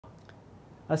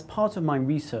As part of my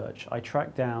research, I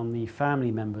tracked down the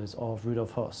family members of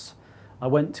Rudolf Höss. I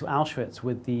went to Auschwitz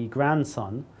with the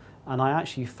grandson, and I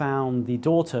actually found the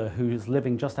daughter who is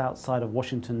living just outside of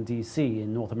Washington, D.C.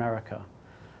 in North America.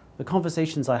 The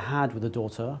conversations I had with the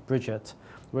daughter, Brigitte,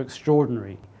 were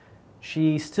extraordinary.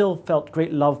 She still felt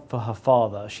great love for her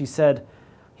father. She said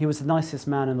he was the nicest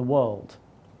man in the world.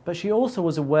 But she also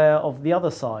was aware of the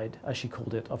other side, as she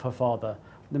called it, of her father,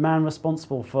 the man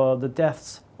responsible for the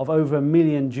deaths of over 1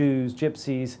 million Jews,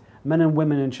 gypsies, men and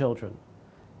women and children.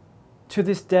 To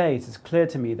this day, it is clear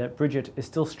to me that Brigitte is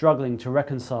still struggling to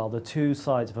reconcile the two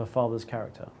sides of her father's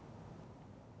character.